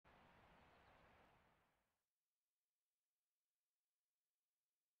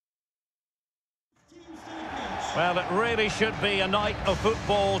Well, it really should be a night of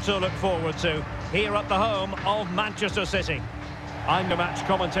football to look forward to here at the home of Manchester City. I'm the match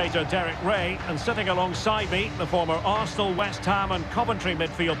commentator Derek Ray, and sitting alongside me, the former Arsenal, West Ham and Coventry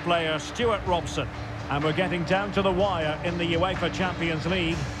midfield player Stuart Robson. And we're getting down to the wire in the UEFA Champions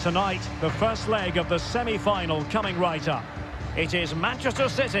League. Tonight, the first leg of the semi-final coming right up. It is Manchester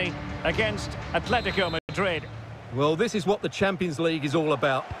City against Atletico Madrid. Well, this is what the Champions League is all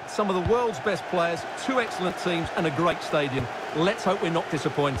about. Some of the world's best players, two excellent teams and a great stadium. Let's hope we're not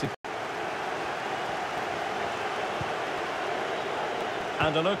disappointed.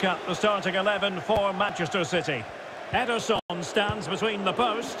 And a look at the starting 11 for Manchester City. Ederson stands between the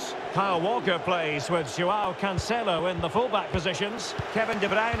posts. Kyle Walker plays with Joao Cancelo in the fullback positions. Kevin De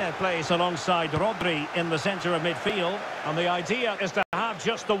Bruyne plays alongside Rodri in the centre of midfield. And the idea is to have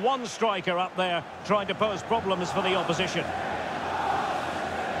just the one striker up there trying to pose problems for the opposition.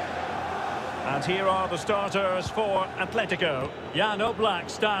 And here are the starters for Atletico. Jan Oblak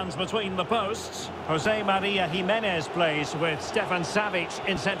stands between the posts. Jose Maria Jimenez plays with Stefan Savic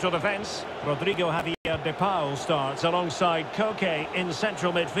in central defence. Rodrigo Javier de Paul starts alongside Koke in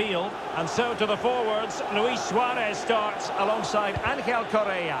central midfield. And so to the forwards, Luis Suarez starts alongside Angel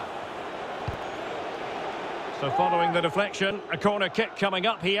Correa. So following the deflection, a corner kick coming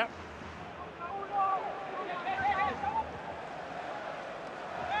up here.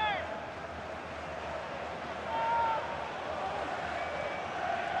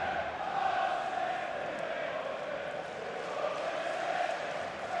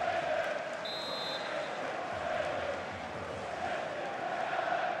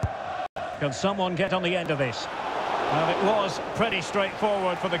 Can someone get on the end of this? Well, it was pretty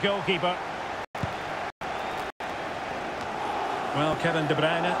straightforward for the goalkeeper. Well, Kevin De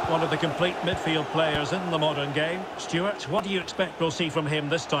Bruyne, one of the complete midfield players in the modern game. Stuart, what do you expect we'll see from him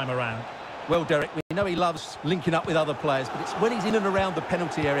this time around? Well, Derek, we know he loves linking up with other players, but it's when he's in and around the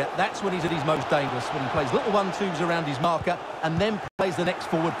penalty area, that's when he's at his most dangerous, when he plays little 1-2s around his marker and then plays the next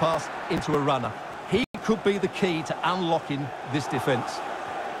forward pass into a runner. He could be the key to unlocking this defence.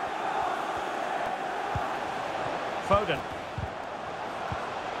 Foden.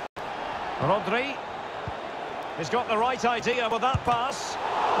 Rodri. He's got the right idea with that pass.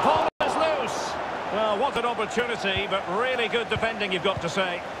 Ball is loose. Well, what an opportunity, but really good defending, you've got to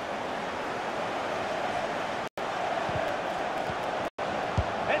say.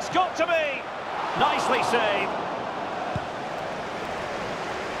 It's got to be. Nicely saved.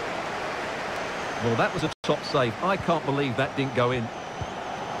 Well, that was a top save. I can't believe that didn't go in.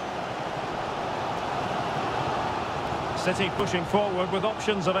 City pushing forward with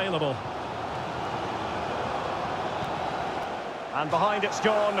options available. And behind it's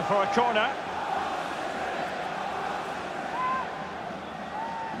gone for a corner.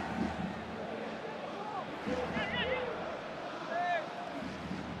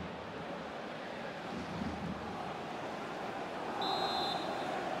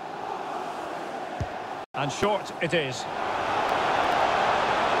 And short it is.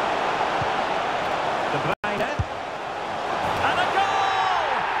 De Bruyne. And a goal!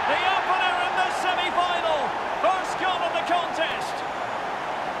 The opener in the semi-final. First goal of the contest.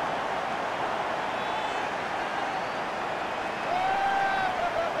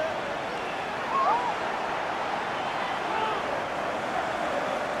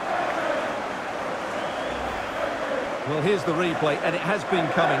 Well, here's the replay, and it has been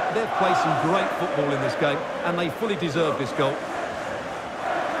coming. They've played some great football in this game, and they fully deserve this goal.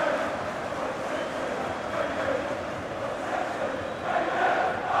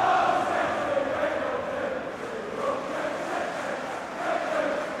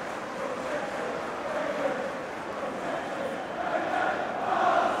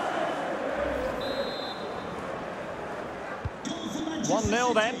 Manchester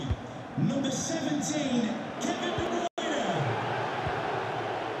 1-0 then. Number 17, Kevin De Bruyne.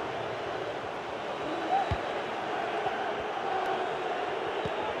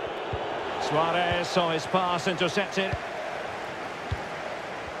 Suarez saw his pass intercepted.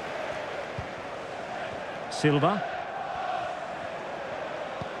 Silva.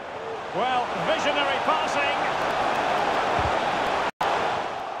 Well, visionary passing.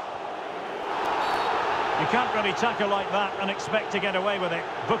 You can't really tackle like that and expect to get away with it.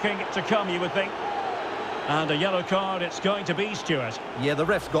 Booking to come, you would think. And a yellow card it's going to be, Stuart. Yeah, the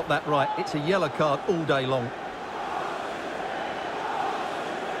ref's got that right. It's a yellow card all day long.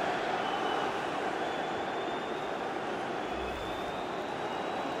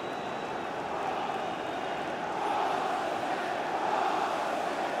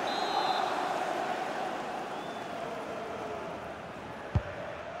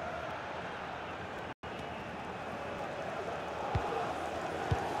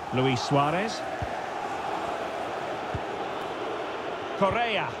 Luis Suarez.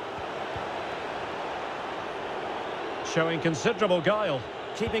 Correa. Showing considerable guile.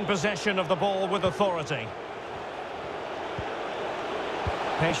 Keeping possession of the ball with authority.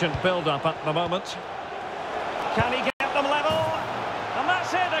 Patient build-up at the moment. Can he get them level? And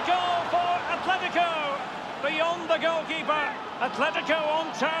that's it, a goal for Atletico. Beyond the goalkeeper, Atletico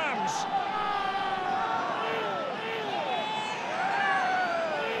on terms.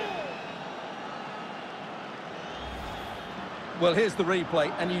 Well, here's the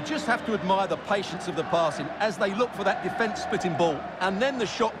replay, and you just have to admire the patience of the passing as they look for that defence-splitting ball. And then the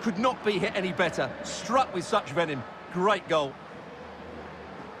shot could not be hit any better. Struck with such venom. Great goal.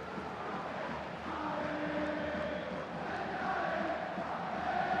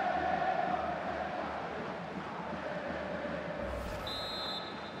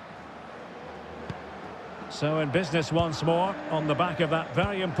 So in business once more, on the back of that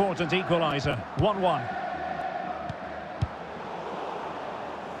very important equaliser. 1-1.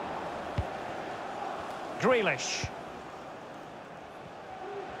 Grealish.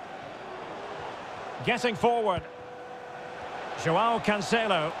 Getting forward. Joao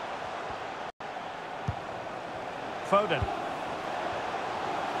Cancelo. Foden.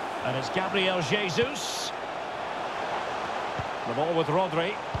 And it's Gabriel Jesus. The ball with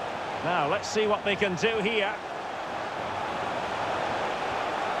Rodri. Now, let's see what they can do here.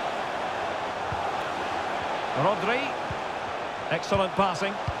 Rodri. Excellent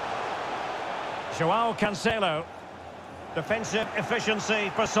passing. Joao Cancelo. Defensive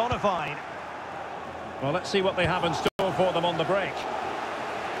efficiency personified. Well, let's see what they have in store for them on the break.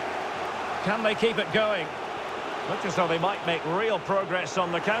 Can they keep it going? Looks as though they might make real progress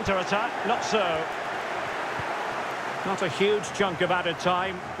on the counter-attack. Not so. Not a huge chunk of added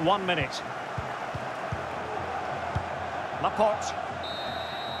time. 1 minute. Laporte.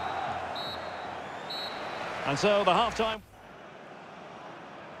 And so the half-time.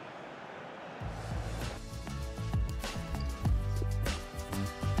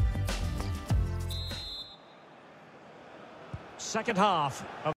 Second half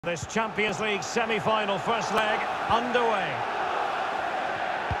of this Champions League semi-final first leg underway.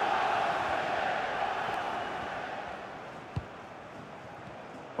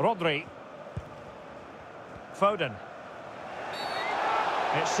 Rodri. Foden.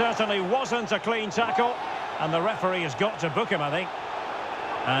 It certainly wasn't a clean tackle, and the referee has got to book him, I think.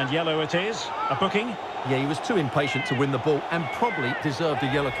 And yellow it is, a booking. Yeah, he was too impatient to win the ball and probably deserved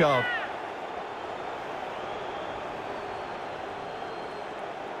a yellow card.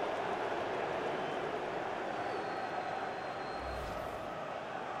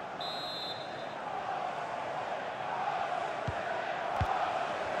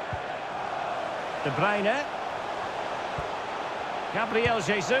 De Bruyne. Gabriel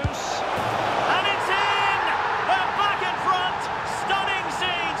Jesus. And it's in! They're back in front! Stunning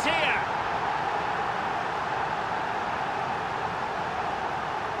scenes here!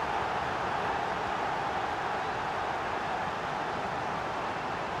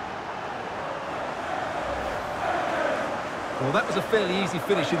 Well, that was a fairly easy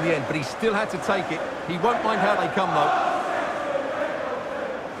finish in the end, but he still had to take it. He won't mind how they come, though.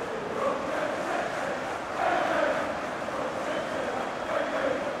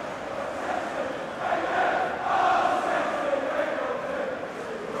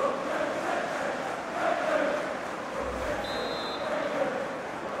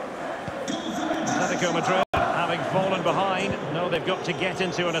 Atletico Madrid, having fallen behind, know they've got to get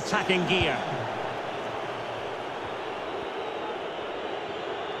into an attacking gear.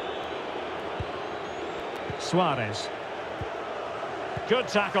 Suarez. Good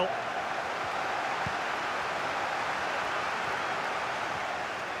tackle.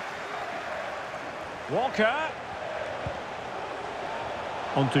 Walker.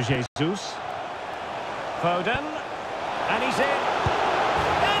 On to Jesus. Foden. And he's in.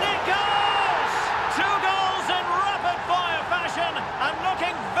 And it goes! 2 goals in rapid-fire fashion and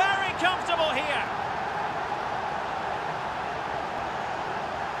looking very comfortable here.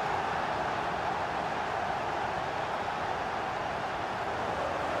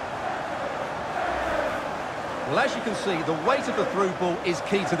 Well, as you can see, the weight of the through ball is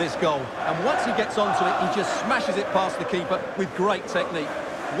key to this goal. And once he gets onto it, he just smashes it past the keeper with great technique.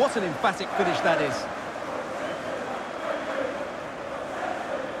 What an emphatic finish that is.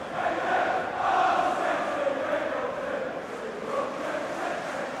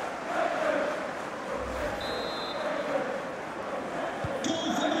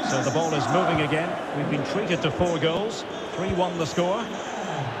 So the ball is moving again. We've been treated to 4 goals. 3-1 the score.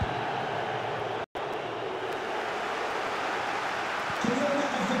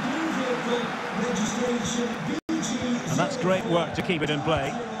 And that's great work to keep it in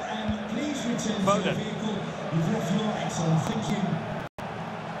play. Foden.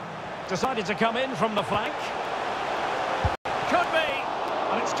 Decided to come in from the flank. Could be.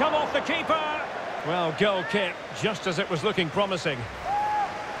 And it's come off the keeper. Well, goal kick, just as it was looking promising.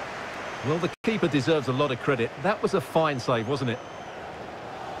 Well, the keeper deserves a lot of credit. That was a fine save, wasn't it?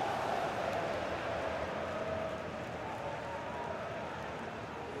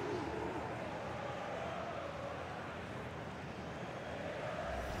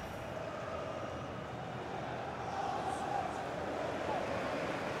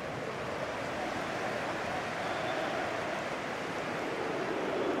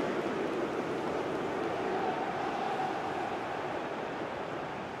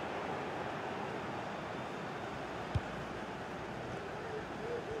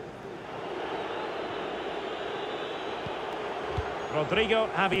 Rodrigo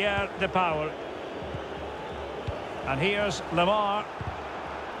Javier de Paul. And here's Lemar.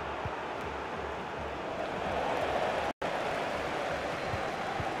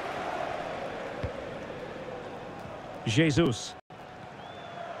 Jesus.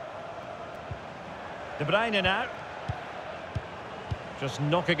 De Bruyne now. Just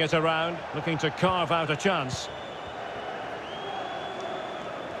knocking it around, looking to carve out a chance.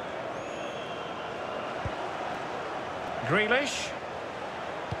 Grealish.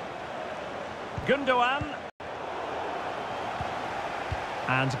 Gundogan.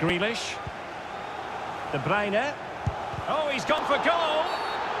 And Grealish. De Bruyne. Oh, he's gone for goal.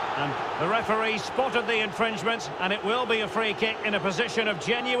 And the referee spotted the infringement, and it will be a free kick in a position of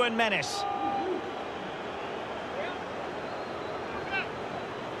genuine menace.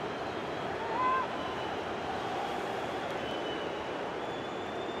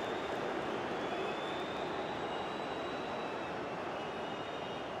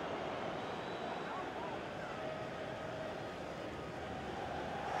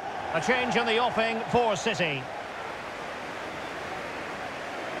 A change in the offing for City.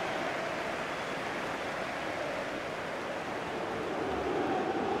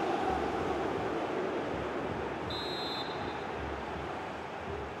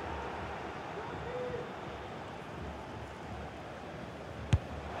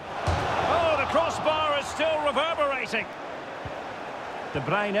 Oh, the crossbar is still reverberating. De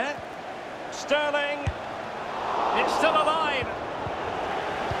Bruyne. Sterling. It's still alive.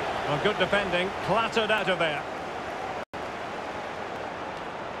 Well, good defending, clattered out of there.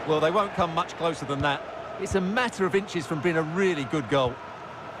 Well, they won't come much closer than that. It's a matter of inches from being a really good goal.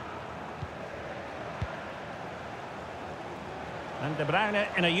 And De Bruyne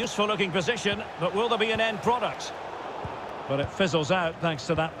in a useful-looking position, but will there be an end product? But it fizzles out thanks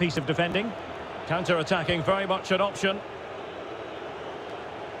to that piece of defending. Counter-attacking very much an option.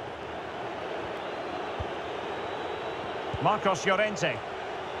 Marcos Llorente.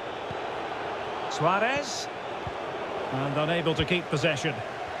 Suarez, and unable to keep possession.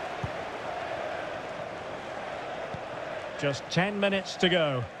 Just 10 minutes to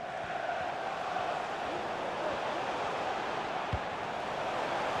go.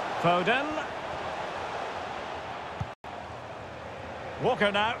 Foden.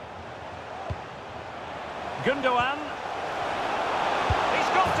 Walker now. Gundogan. He's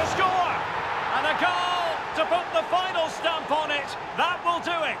got to score! And a goal to put the final stamp on it. That will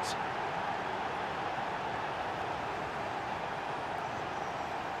do it.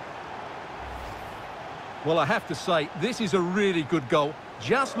 Well, I have to say, this is a really good goal.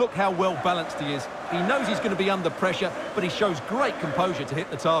 Just look how well balanced he is. He knows he's going to be under pressure, but he shows great composure to hit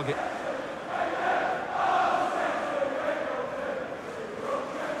the target.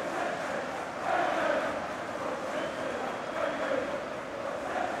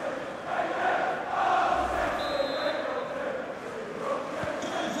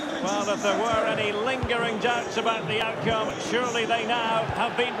 Well, if there were any lingering doubts about the outcome, surely they now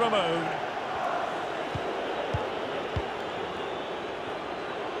have been removed.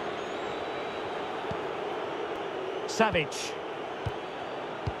 Savic.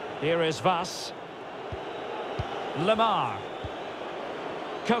 Here is Vas. Lemar.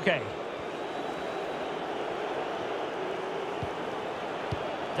 Koke.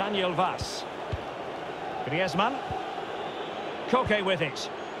 Daniel Vas. Griezmann. Koke with it.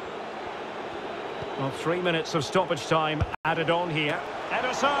 Well, 3 minutes of stoppage time added on here.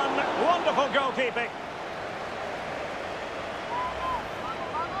 Ederson, wonderful goalkeeping.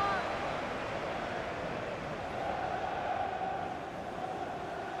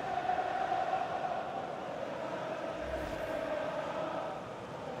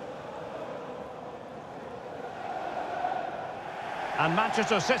 And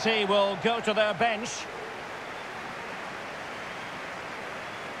Manchester City will go to their bench.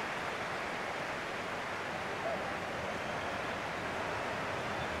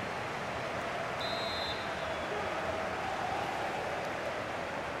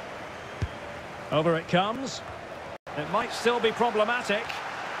 Over it comes. It might still be problematic.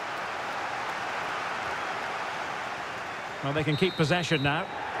 Well, they can keep possession now.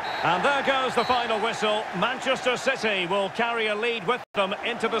 And there goes the final whistle. Manchester City will carry a lead with them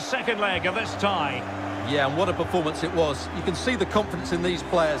into the second leg of this tie. Yeah, and what a performance it was. You can see the confidence in these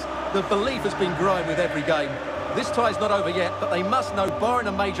players. The belief has been growing with every game. This tie's not over yet, but they must know, barring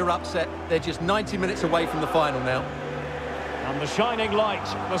a major upset, they're just 90 minutes away from the final now. And the shining light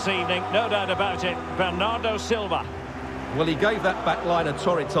this evening, no doubt about it, Bernardo Silva. Well, he gave that back line a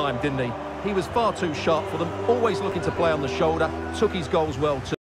torrid time, didn't he? He was far too sharp for them, always looking to play on the shoulder, took his goals well too.